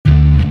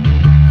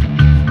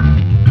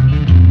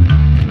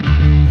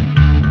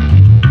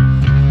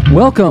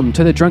Welcome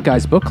to the Drunk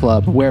Guys Book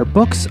Club, where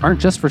books aren't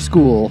just for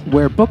school,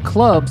 where book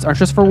clubs aren't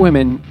just for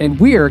women, and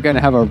we're going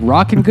to have a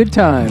rockin' good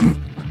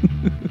time.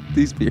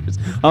 These beers.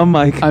 I'm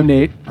Mike. I'm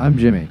Nate. I'm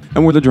Jimmy.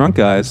 And we're the Drunk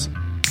Guys.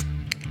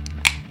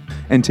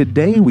 And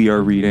today we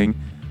are reading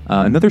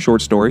another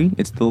short story.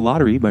 It's The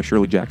Lottery by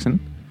Shirley Jackson.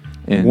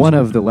 And one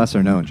of the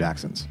lesser-known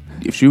Jacksons.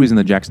 if she was in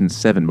the Jackson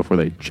 7 before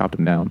they chopped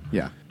him down.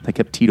 Yeah. They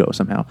kept Tito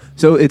somehow.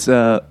 So it's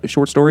a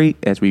short story,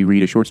 as we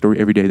read a short story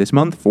every day this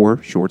month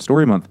for Short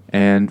Story Month.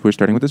 And we're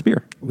starting with this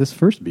beer. This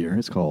first beer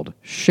is called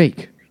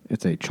Shake.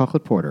 It's a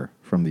chocolate porter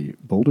from the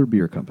Boulder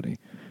Beer Company,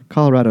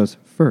 Colorado's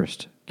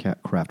first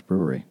craft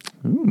brewery.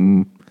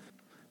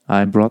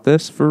 I brought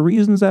this for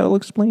reasons I'll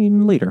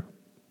explain later.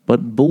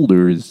 But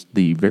Boulder is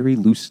the very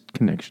loose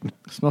connection.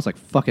 It smells like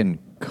fucking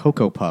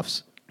Cocoa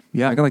Puffs.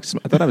 Yeah, I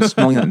thought I was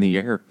smelling that in the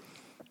air.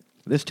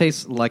 This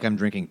tastes like I'm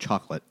drinking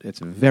chocolate. It's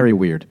very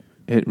weird.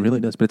 It really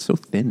does, but it's so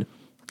thin.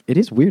 It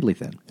is weirdly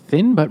thin.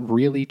 Thin but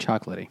really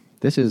chocolatey.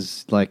 This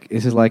is like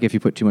if you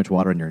put too much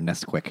water in your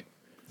Nesquik.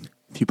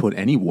 If you put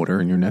any water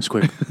in your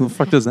Nesquik, who the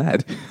fuck does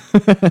that?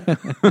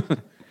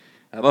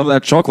 I love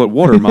that chocolate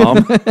water,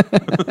 Mom.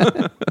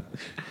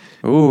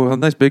 Oh, a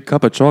nice big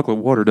cup of chocolate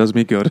water does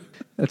me good.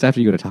 That's after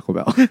you go to Taco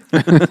Bell.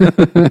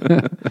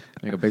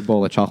 Make a big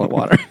bowl of chocolate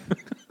water.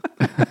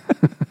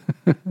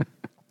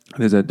 It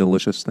is a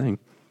delicious thing.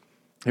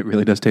 It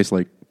really does taste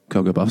like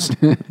Cocoa Puffs.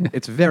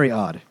 It's very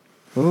odd.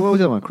 What was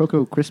that one?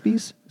 Croco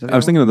Krispies? I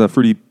was thinking of the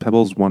Fruity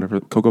Pebbles one, or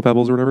Cocoa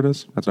Pebbles or whatever it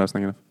is. That's what I was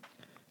thinking of.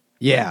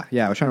 Yeah.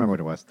 I was trying to remember what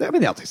it was. I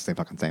mean, they all taste the same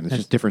fucking same. It's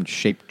just different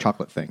shaped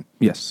chocolate thing.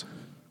 Yes.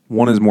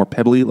 One is more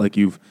pebbly, like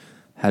you've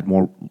had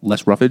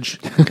less roughage,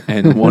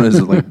 and one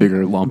is like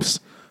bigger lumps.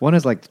 One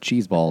is like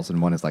cheese balls,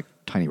 and one is like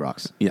tiny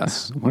rocks.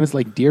 Yes. One is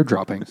like deer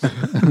droppings.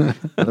 The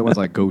other one's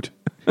like goat.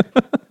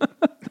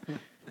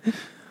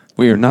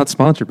 We are not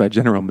sponsored by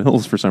General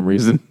Mills for some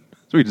reason.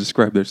 So we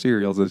describe their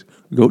cereals as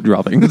goat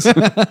droppings. All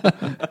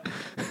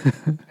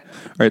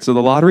right, so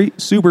The Lottery,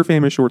 super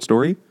famous short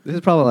story. This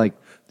is probably like,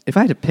 if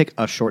I had to pick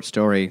a short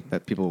story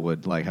that people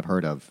would like have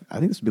heard of, I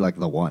think this would be like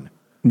the one.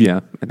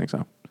 Yeah, I think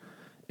so.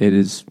 It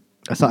is.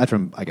 Aside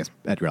from, I guess,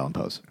 Edgar Allan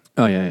Poe's.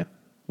 Oh, yeah.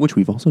 Which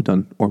we've also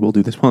done, or will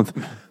do this month.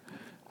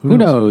 Who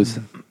knows?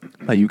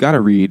 You got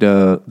to read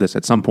this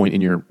at some point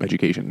in your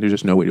education. There's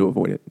just no way to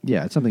avoid it.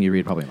 Yeah, it's something you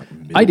read probably in like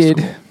middle I did.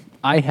 school.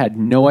 I had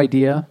no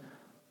idea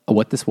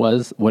what this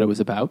was, what it was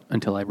about,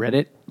 until I read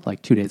it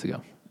like 2 days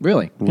ago.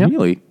 Really? Yep.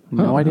 Really?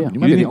 No idea. You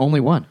might be the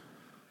only one.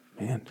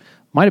 Man.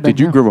 Might have been.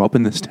 Did you yeah. grow up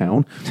in this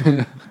town?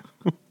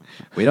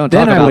 We don't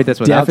Then talk I about would this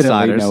with definitely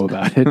outsiders. know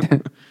about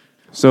it.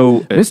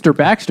 So, Mr.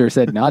 Baxter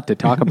said not to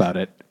talk about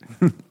it.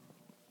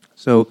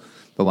 So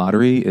The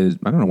Lottery is,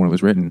 I don't know when it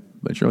was written,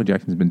 but Shirley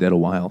Jackson's been dead a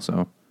while,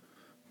 so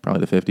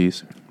probably the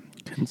 50s.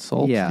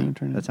 Consult Yeah, the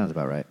internet. that sounds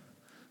about right.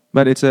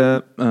 But it's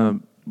a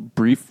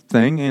brief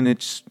thing, and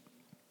it's,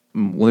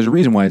 well, there's a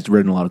reason why it's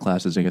read in a lot of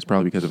classes. I guess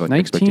probably because of like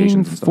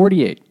expectations and stuff.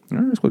 1948. All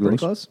right, that's quite Pretty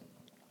close. close?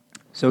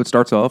 So it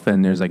starts off,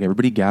 and there's like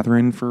everybody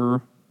gathering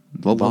for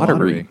the lottery.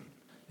 lottery.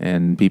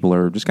 And people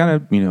are just kind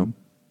of,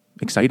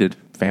 excited.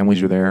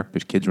 Families are there.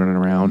 There's kids running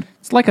around.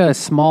 It's like a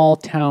small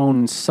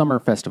town summer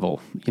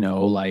festival,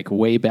 like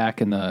way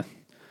back in the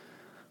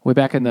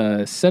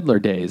settler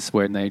days,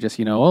 where they just,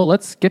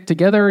 let's get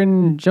together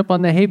and jump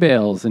on the hay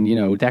bales, and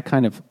that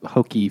kind of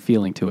hokey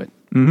feeling to it.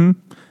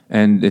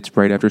 And it's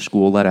right after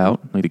school let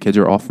out. Like the kids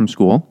are off from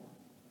school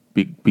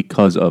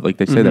because of, like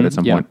they say that at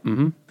some point.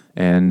 Mm-hmm.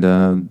 And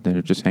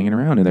they're just hanging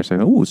around, and they're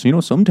saying, oh, so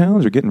some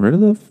towns are getting rid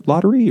of the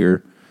lottery,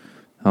 or,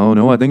 oh,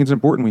 no, I think it's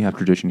important we have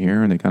tradition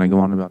here, and they kind of go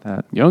on about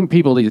that. Young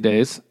people these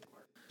days.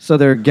 So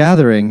they're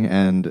gathering,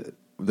 and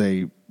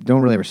they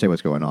don't really ever say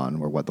what's going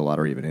on or what the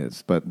lottery even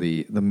is, but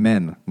the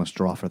men must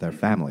draw for their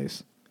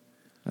families.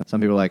 And some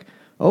people are like,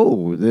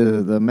 oh,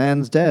 the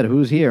man's dead.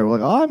 Who's here? We're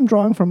like, oh, I'm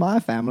drawing for my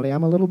family.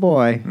 I'm a little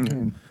boy.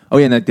 Mm-hmm. Oh,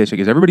 yeah, and that dish, like,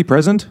 is everybody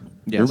present?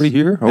 Yes. Everybody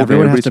here? Okay,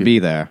 Everyone has everybody's to here. be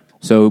there.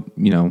 So,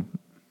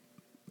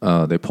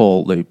 they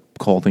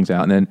call things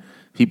out, and then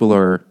people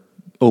are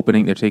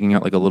they're taking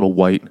out like a little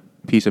white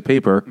piece of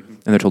paper, and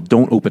they're told,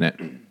 don't open it.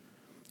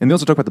 And they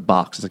also talk about the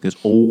box. It's like this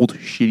old,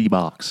 shitty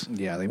box.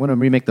 Yeah, they want to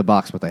remake the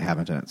box, but they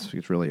haven't, and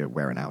it's really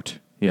wearing out.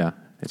 Yeah.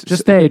 It's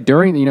Just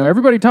during,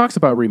 everybody talks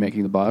about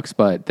remaking the box,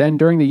 but then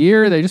during the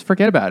year, they just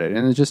forget about it,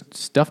 and it's just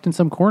stuffed in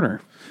some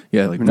corner.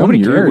 yeah, like Nobody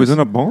one year cares. it was in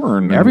a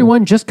barn.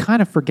 Everyone just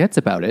kind of forgets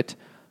about it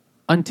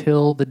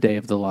until the day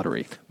of the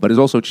lottery. But it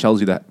also tells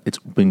you that it's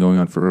been going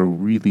on for a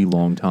really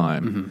long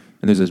time. Mm-hmm.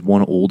 And there's this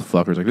one old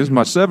fucker who's like, this is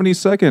my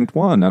 72nd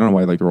one. I don't know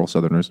why they're all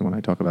Southerners when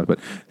I talk about it, but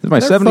this is my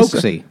They're 72nd.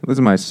 folksy. This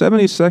is my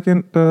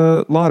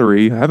 72nd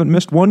lottery. I haven't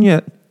missed one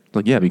yet.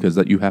 Like, yeah, because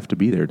you have to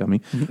be there,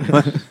 dummy.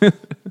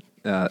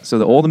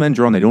 So all the men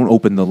draw, and they don't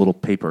open the little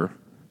paper,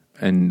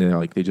 and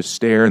they just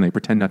stare and they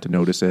pretend not to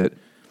notice it,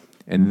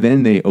 and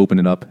then they open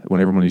it up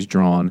when everybody's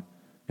drawn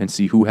and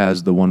see who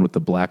has the one with the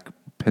black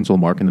pencil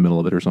mark in the middle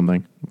of it or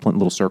something, a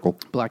little circle.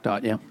 Black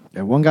dot, yeah.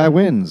 And one guy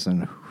wins,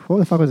 and what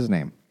the fuck was his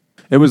name?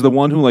 It was the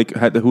one who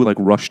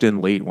rushed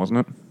in late, wasn't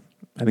it?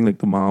 I think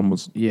the mom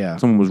was Yeah.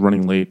 someone was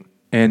running late,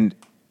 and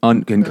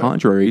And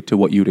contrary to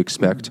what you'd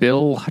expect.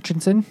 Bill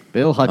Hutchinson.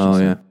 Bill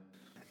Hutchinson. Oh, yeah.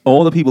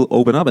 All the people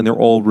open up, and they're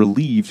all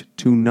relieved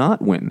to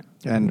not win.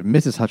 And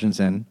Mrs.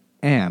 Hutchinson,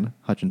 Anne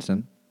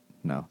Hutchinson.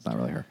 No, it's not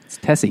really her. It's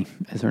Tessie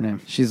is her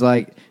name. She's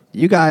like,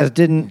 you guys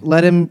didn't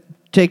let him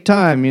take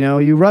time.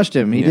 You rushed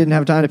him. He didn't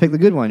have time to pick the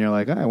good one. You're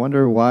like, I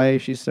wonder why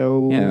she's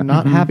so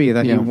not happy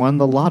that he won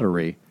the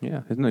lottery.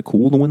 Yeah, isn't it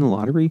cool to win the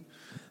lottery?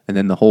 And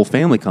then the whole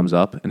family comes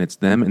up, and it's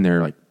them and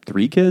their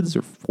 3 kids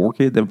or 4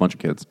 kids. They have a bunch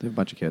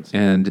of kids.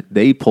 And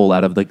they pull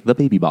out of the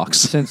baby box.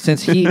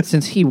 Since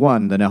he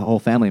won, then the whole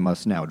family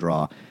must now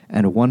draw,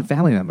 and one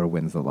family member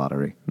wins the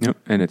lottery. Yep,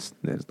 and it's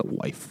the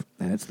wife.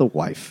 And it's the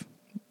wife.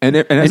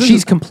 And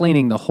she's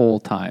complaining the whole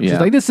time. She's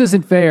like, this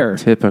isn't fair.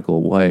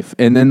 Typical wife.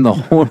 And then the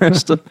whole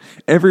rest of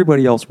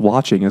everybody else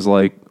watching is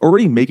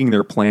already making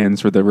their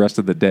plans for the rest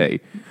of the day.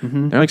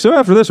 Mm-hmm. They're like, so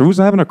after this, who's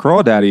having a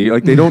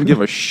crawdaddy? They don't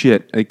give a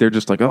shit. They're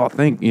just like, oh,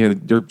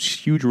 they're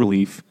huge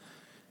relief.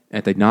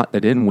 And they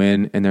didn't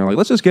win. And they're like,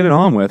 let's just get it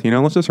on with,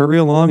 let's just hurry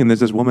along. And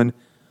there's this woman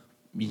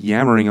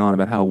yammering on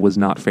about how it was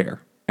not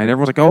fair. And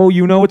everyone's like, oh,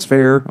 it's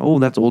fair. Oh,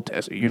 that's old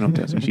Tessie.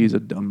 Tessie, she's a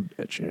dumb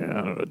bitch.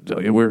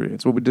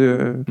 It's what we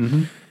do.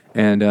 Mm-hmm.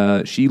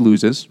 And she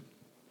loses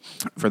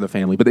for the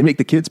family. But they make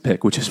the kids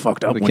pick, which is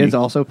fucked up. The kids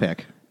also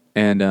pick.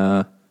 And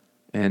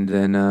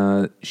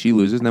then she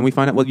loses. And then we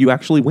find out, you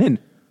actually win.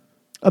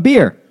 A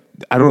beer.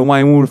 I don't know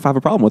why anyone would have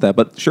a problem with that,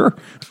 but sure.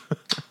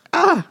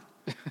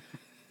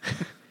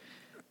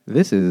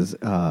 This is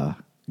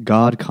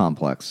God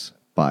Complex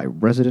by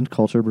Resident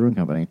Culture Brewing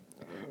Company.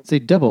 It's a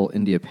double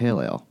India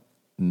Pale Ale.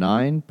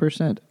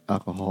 9%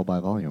 alcohol by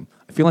volume.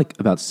 I feel like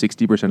about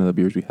 60% of the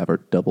beers we have are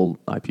double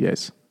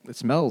IPAs. It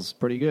smells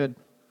pretty good.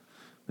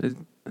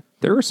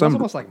 There are some... It's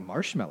almost like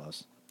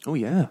marshmallows. Oh,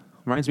 yeah.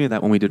 Reminds me of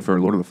that one we did for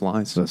Lord of the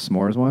Flies. The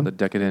s'mores one? The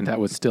Decadent.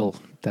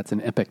 That's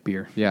an epic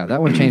beer. Yeah, that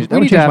one changed.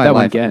 We need to have my that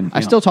one life. again. I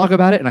still talk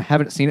about it, and I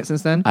haven't seen it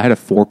since then. I had a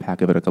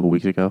 4-pack of it a couple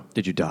weeks ago.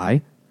 Did you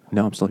die?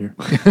 No, I'm still here.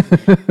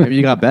 Maybe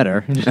you got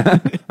better.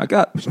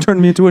 It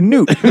turned me into a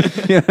newt.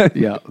 Yeah.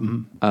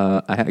 Mm-hmm.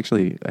 I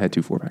had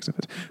 2 4-packs of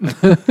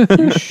it.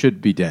 You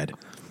should be dead.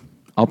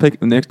 I'll pick,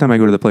 the next time I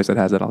go to the place that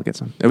has it, I'll get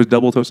some. It was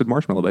double toasted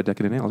marshmallow by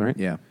Decadent Ales, right?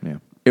 Yeah.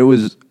 It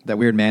was... That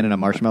weird man in a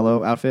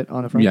marshmallow outfit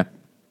on the front? Yeah.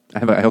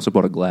 I also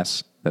bought a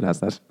glass that has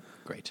that.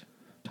 Great.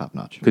 Top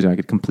notch. Because I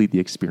could complete the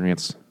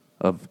experience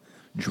of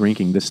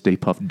drinking the Stay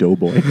Puft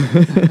Doughboy.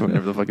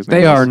 Whatever the fuck his name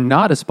is. They are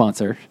not a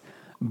sponsor,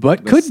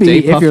 but The could be Stay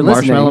if Puft you're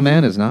listening. Marshmallow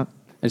Man is not.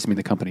 I just mean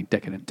the company,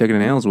 Decadent.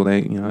 Decadent Ales, well,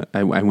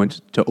 I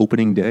went to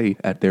opening day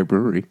at their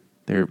brewery,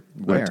 their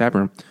Where? tap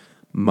room,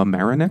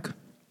 Mamaroneck.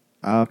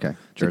 Oh, okay.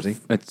 Jersey?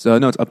 It's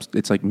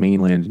it's like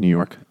mainland New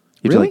York.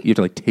 Really? You have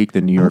to take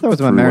the New I York. thought it was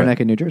thruway. Mamaroneck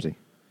in New Jersey.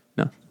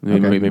 No,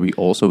 Okay. maybe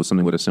also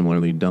something with a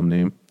similarly dumb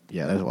name.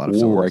 Yeah, there's a lot of Or I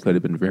syllables. could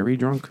have been very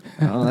drunk.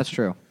 Oh, that's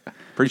true.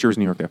 Pretty sure it's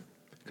New York though,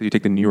 because you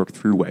take the New York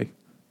Thruway.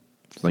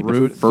 It's like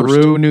through, the first.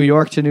 through New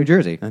York to New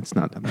Jersey. That's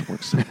not how that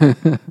works.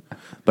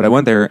 But I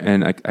went there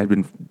and I'd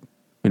been,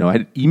 I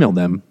had emailed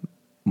them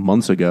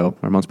months ago,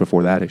 or months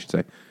before that, I should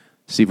say,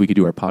 to see if we could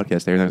do our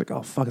podcast there. And I was like,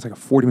 oh, fuck, it's like a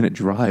 40-minute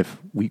drive.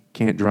 We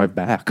can't drive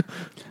back.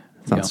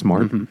 It's not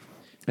smart. Mm-hmm.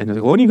 And they're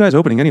like, well, when are you guys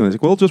opening anyway? I was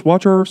like, well, just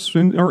watch our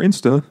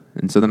Insta.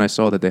 And so then I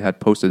saw that they had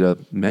posted a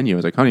menu. I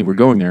was like, honey, we're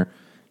going there.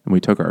 And we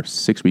took our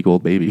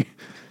 6-week-old baby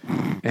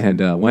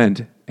and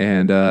went.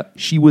 And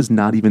she was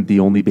not even the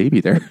only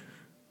baby there.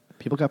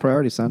 People got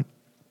priorities, son.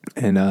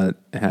 And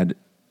had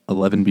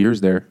 11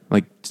 beers there,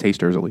 like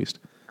tasters at least.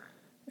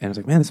 And I was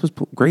like, man, this was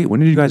great. When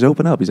did you guys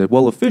open up? He's like,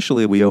 well,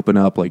 officially we open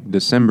up like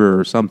December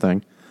or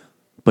something.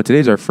 But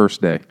today's our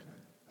first day. I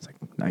was like,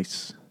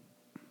 nice.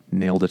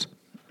 Nailed it.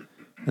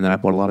 And then I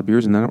bought a lot of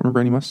beers, and I don't remember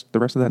any the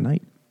rest of that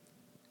night.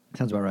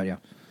 Sounds about right, yeah.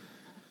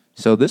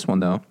 So this one,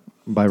 though.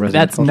 By Resident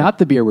That's Culture. not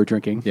the beer we're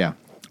drinking. Yeah.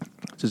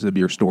 This is a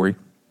beer story.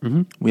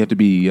 Mm-hmm. We have to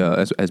be,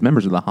 as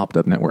members of the Hopped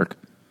Up Network,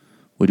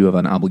 we do have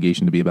an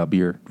obligation to be about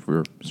beer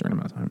for a certain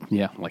amount of time.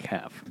 Yeah, like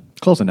half.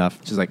 Close enough.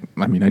 It's just like,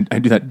 I mean, I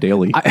do that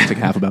daily. It's like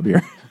half about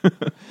beer.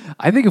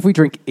 I think if we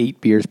drink 8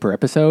 beers per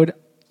episode,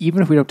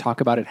 even if we don't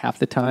talk about it half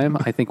the time,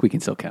 I think we can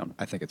still count.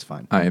 I think it's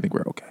fine. I think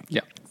we're okay.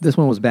 Yeah. This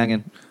one was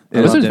banging.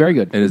 This Loved is it. very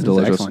good. It is This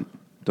delicious.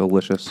 excellent.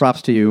 Delicious.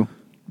 Props to you.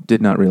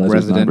 Did not realize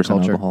Resident it was 9%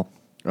 Culture. alcohol.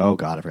 Oh,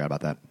 God, I forgot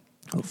about that.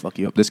 Oh, fuck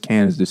you up. This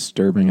can is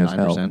disturbing as 9%.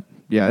 hell.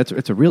 Yeah,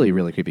 it's a really,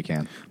 really creepy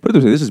can. Put it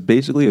this way, this is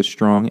basically as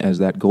strong as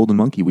that golden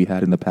monkey we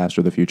had in the past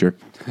or the future.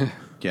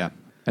 Yeah.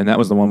 And that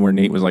was the one where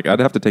Nate was like,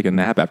 I'd have to take a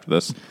nap after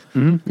this.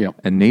 Mm-hmm. Yeah.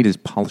 And Nate is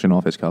polishing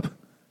off his cup.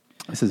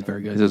 This is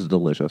very good. This is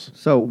delicious.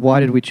 So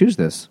why did we choose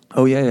this?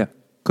 Oh, yeah.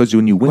 Because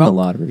when you win the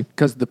lottery.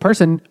 Because the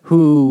person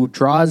who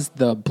draws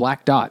the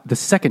black dot the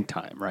second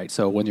time, right?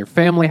 So when your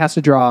family has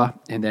to draw,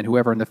 and then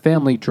whoever in the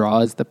family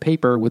draws the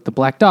paper with the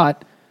black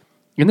dot,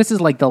 and this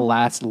is like the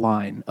last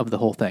line of the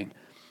whole thing.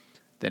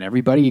 Then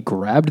everybody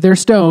grabbed their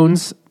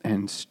stones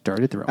and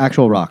started throwing.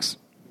 Actual rocks.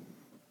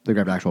 They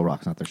grabbed actual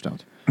rocks, not their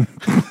stones.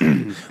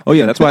 Oh,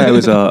 yeah, that's why I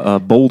was a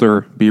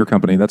Boulder Beer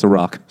Company. That's a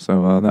rock.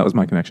 So that was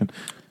my connection.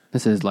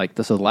 This is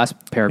the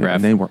last paragraph. Yeah,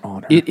 and they were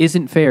on her. It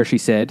isn't fair, she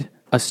said.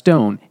 A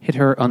stone hit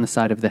her on the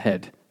side of the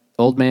head.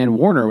 Old man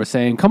Warner was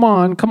saying, come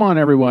on,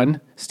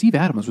 everyone. Steve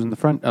Adams was in the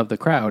front of the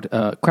crowd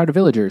of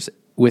villagers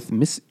with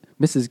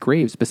Mrs.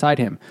 Graves beside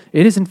him.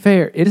 It isn't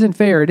fair, it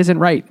isn't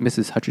right,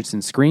 Mrs.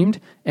 Hutchinson screamed,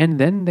 and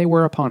then they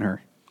were upon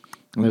her.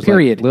 And there's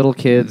Period. like little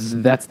kids.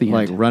 That's the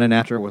like end. running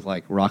after her with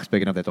like rocks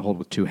big enough they have to hold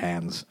with 2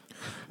 hands.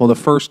 Well,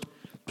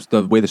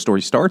 the way the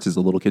story starts is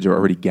the little kids are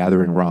already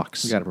gathering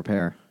rocks. You got to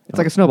prepare. It's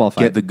like a snowball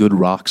fight. Get the good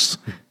rocks.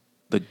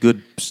 The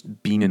good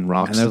beanin'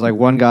 rocks. And there's like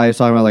one guy who's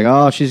talking about like,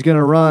 oh, she's going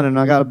to run and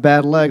I got a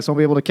bad leg, so I won't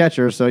be able to catch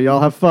her, so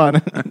y'all have fun.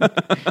 It's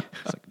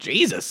like,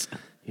 Jesus.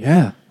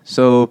 Yeah.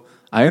 So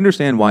I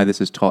understand why this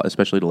is taught,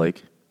 especially to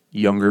like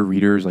younger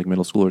readers, like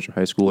middle schoolers or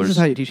high schoolers. This is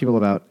how you teach people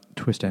about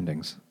twist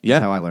endings. Yeah.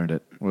 That's how I learned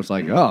it. It was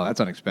like, oh,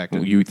 that's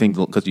unexpected. You think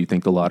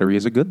the lottery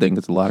is a good thing,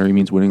 because the lottery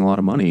means winning a lot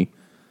of money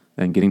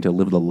and getting to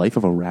live the life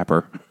of a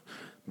rapper.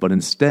 But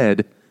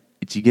instead,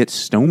 it's you get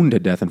stoned to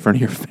death in front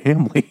of your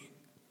family.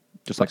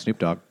 Just like Snoop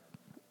Dogg.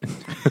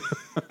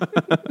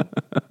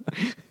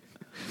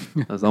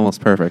 That was almost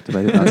perfect. If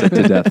I did not say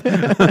to death.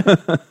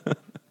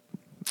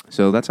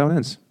 So that's how it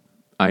ends.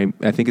 I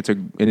think it's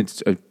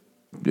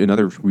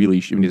another really.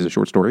 It's a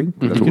short story. You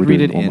That's what can we're read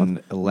doing it all in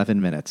month.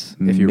 11 minutes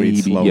if you read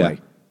Maybe, slowly. yeah.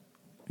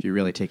 If you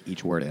really take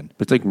each word in.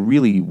 But it's like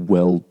really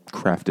well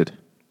crafted,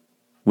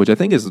 which I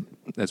think is,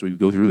 as we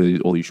go through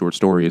all these short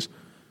stories,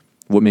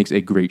 what makes a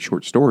great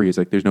short story is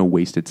like there's no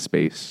wasted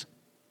space,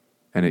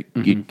 and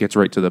it gets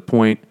right to the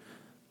point.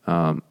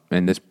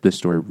 And this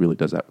story really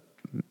does that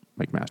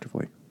like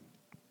masterfully.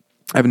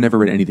 I've never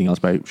read anything else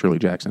by Shirley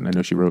Jackson. I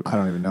know she wrote. I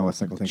don't even know a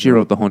single thing. She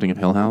wrote The Haunting of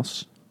Hill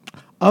House.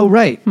 Oh,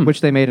 right.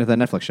 Which they made into the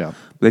Netflix show.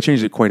 They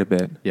changed it quite a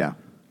bit. Yeah.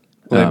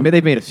 Well,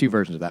 they've made a few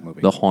versions of that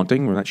movie. The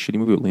Haunting, or that shitty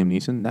movie with Liam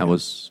Neeson, that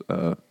was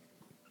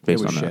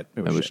based was on shit. that.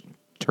 It was was shit.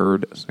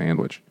 turd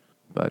sandwich.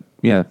 But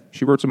yeah,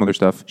 she wrote some other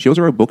stuff. She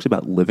also wrote books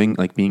about living,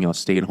 like being a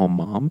stay-at-home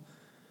mom,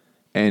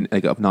 and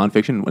like of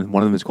nonfiction. And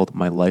one of them is called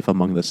 "My Life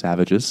Among the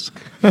Savages."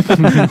 It's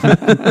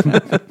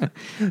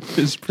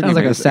pretty Sounds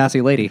like a amazing.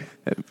 sassy lady.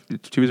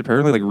 She was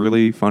apparently like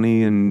really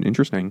funny and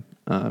interesting,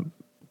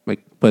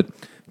 but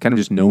kind of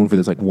just known for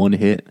this like one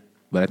hit.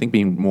 But I think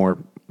being more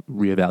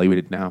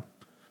reevaluated now.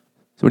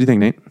 So what do you think,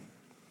 Nate?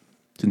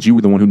 Since you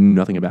were the one who knew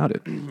nothing about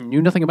it.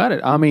 Knew nothing about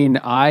it. I mean,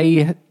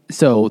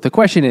 so the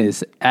question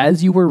is,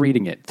 as you were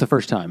reading it the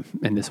first time,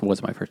 and this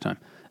was my first time,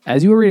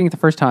 as you were reading it the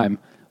first time,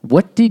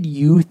 what did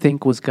you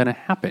think was going to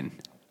happen?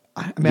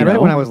 I mean, I read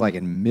it when I was like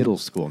in middle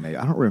school, maybe.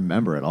 I don't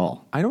remember at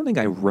all. I don't think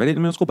I read it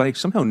in middle school, but I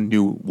somehow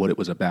knew what it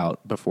was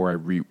about before I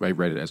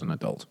read it as an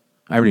adult.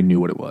 I already knew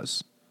what it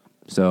was.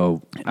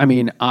 So, I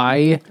mean,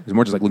 it was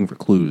more just like looking for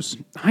clues.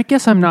 I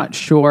guess I'm not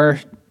sure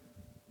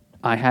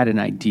I had an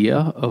idea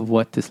of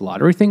what this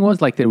lottery thing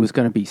was, like that it was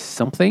going to be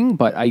something,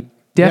 but I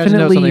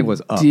definitely something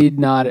was up. did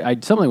not.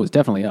 Something was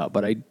definitely up,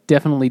 but I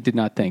definitely did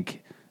not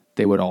think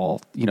they would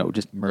all,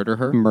 just Murder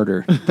her?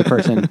 murder the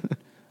person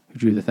who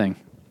drew the thing.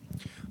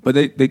 But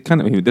they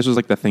kind of, this was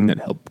like the thing that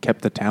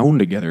kept the town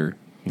together.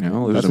 You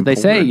know, That's what they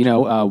say.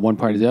 One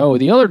part is,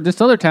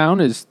 this other town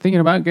is thinking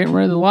about getting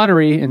rid of the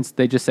lottery, and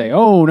they just say,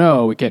 oh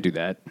no, we can't do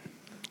that.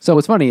 So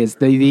what's funny is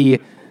the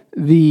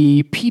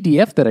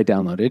PDF that I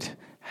downloaded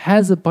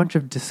has a bunch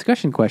of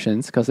discussion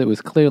questions because it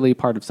was clearly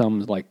part of some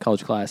like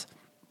college class.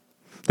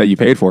 That you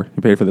paid for.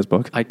 You paid for this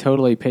book. I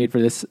totally paid for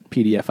this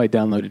PDF I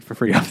downloaded for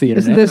free off the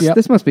internet.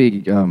 This must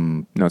be...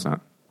 No, it's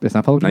not. It's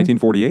not public domain?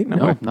 1948?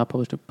 No, way. not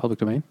public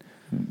domain.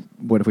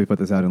 What if we put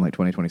this out in like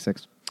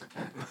 2026?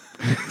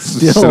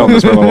 Sit on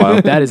this for a little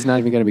while. That is not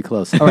even going to be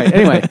close. All right,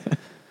 anyway,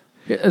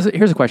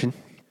 here's a question.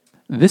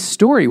 This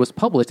story was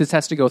published. This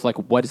has to go with like,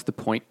 what is the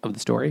point of the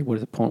story? What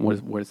is the point?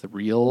 What is the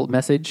real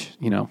message?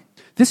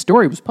 This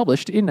story was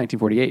published in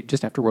 1948,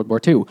 just after World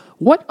War II.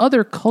 What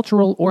other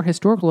cultural or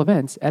historical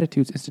events,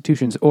 attitudes,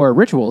 institutions, or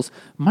rituals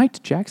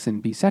might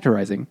Jackson be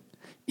satirizing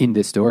in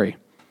this story?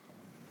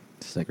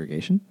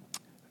 Segregation?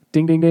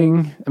 Ding, ding,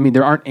 ding. I mean,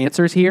 there aren't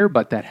answers here,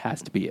 but that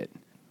has to be it.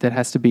 That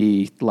has to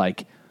be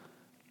like,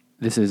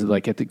 this is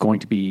like going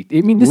to be,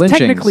 I mean, this Lynchings.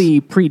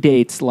 technically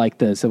predates like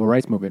the civil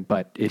rights movement,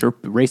 but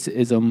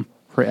racism,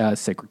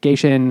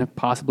 segregation,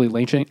 possibly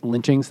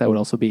lynchings, that would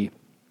also be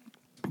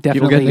definitely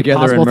People getting together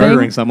possible and murdering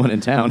thing. someone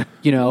in town.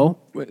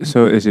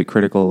 So is it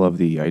critical of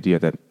the idea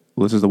that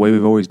this is the way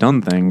we've always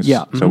done things?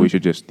 Yeah. So we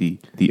should just, the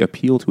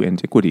appeal to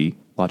antiquity,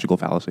 logical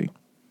fallacy.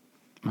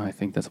 I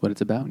think that's what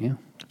it's about, yeah.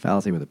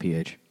 Fallacy with a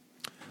PH.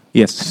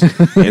 Yes,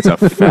 it's a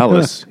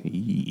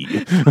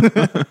fallacy.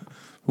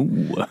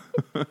 Ooh.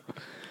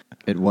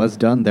 It was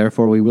done,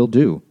 therefore we will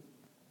do.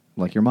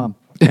 Like your mom.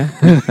 Yeah,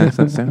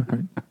 that's sound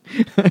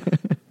right.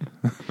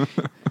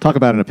 Talk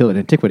about an appeal to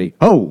antiquity.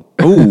 Oh!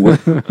 Ooh.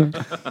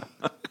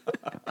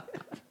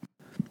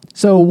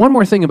 So one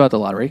more thing about the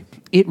lottery.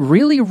 It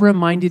really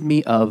reminded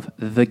me of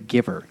The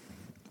Giver.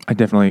 I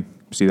definitely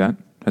see that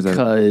as a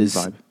Because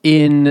vibe.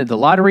 in the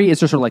lottery, it's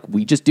just sort of like,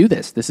 we just do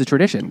this. This is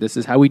tradition. This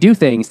is how we do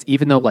things,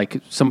 even though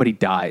like somebody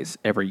dies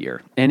every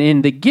year. And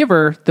in The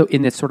Giver,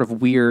 in this sort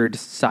of weird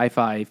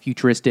sci-fi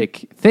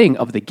futuristic thing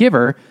of The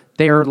Giver,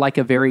 they're like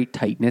a very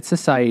tight-knit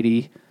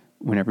society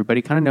when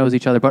everybody kind of knows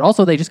each other, but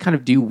also they just kind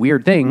of do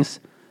weird things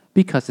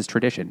because it's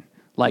tradition.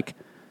 Like,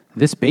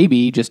 this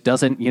baby just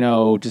doesn't,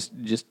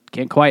 just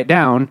can't quiet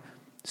down,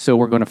 so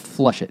we're going to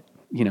flush it.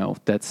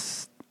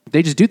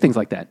 They just do things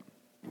like that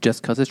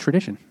just because it's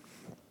tradition.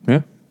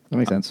 Yeah. That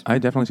makes sense. I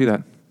definitely see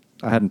that.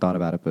 I hadn't thought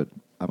about it, but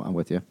I'm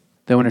with you.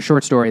 Though in a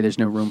short story, there's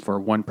no room for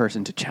one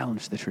person to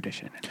challenge the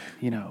tradition.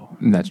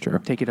 That's true.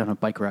 Take it on a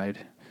bike ride.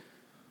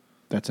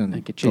 That's in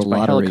get the chased by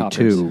lottery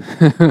helicopters.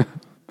 2.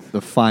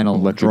 The final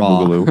Electric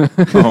draw. Boogaloo.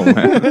 Oh,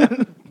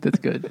 man. That's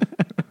good.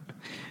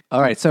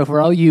 All right, so for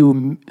all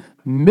you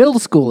middle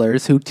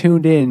schoolers who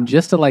tuned in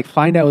just to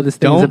find out what this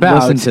thing's Don't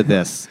about, listen to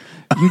this.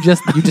 you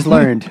just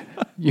learned.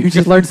 You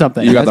just learned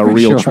something. You got That's the for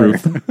real sure.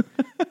 truth.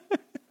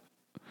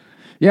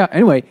 Yeah,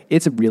 anyway,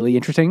 it's really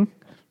interesting.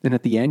 And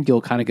at the end,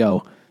 you'll kind of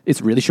go,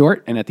 it's really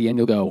short. And at the end,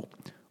 you'll go,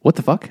 what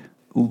the fuck?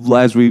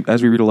 As we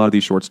read a lot of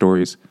these short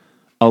stories,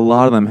 a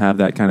lot of them have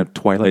that kind of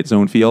Twilight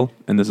Zone feel.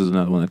 And this is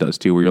another one that does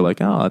too, where you're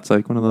like, oh, it's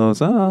like one of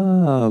those,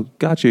 oh,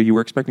 gotcha. You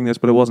were expecting this,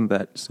 but it wasn't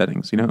that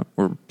settings,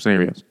 or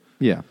scenarios.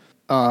 Yeah.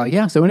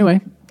 So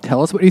anyway,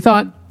 tell us what you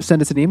thought.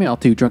 Send us an email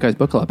to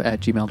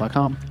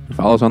drunkguysbookclub@gmail.com.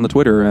 Follow us on the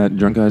Twitter at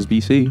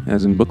DrunkGuysBC,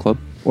 as in book club.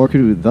 Or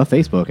to the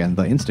Facebook and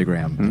the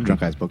Instagram,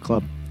 Drunk Guys Book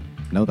Club.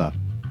 Know the.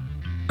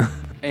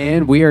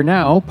 And we are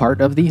now part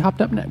of the Hopped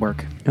Up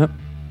Network. Yep.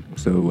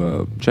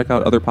 So check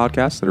out other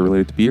podcasts that are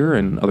related to beer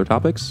and other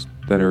topics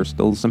that are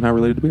still somehow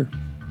related to beer.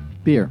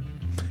 Beer.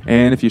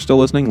 And if you're still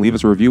listening, leave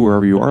us a review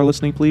wherever you are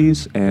listening,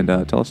 please, and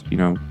tell us,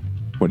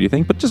 what do you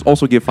think? But just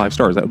also give 5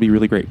 stars. That would be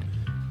really great.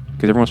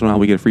 Because every once in a while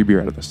we get a free beer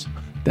out of this.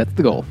 That's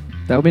the goal.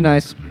 That would be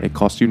nice. It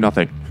costs you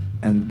nothing.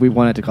 And we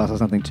want it to cost us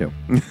something too.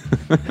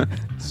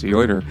 See you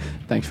later.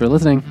 Thanks for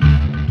listening.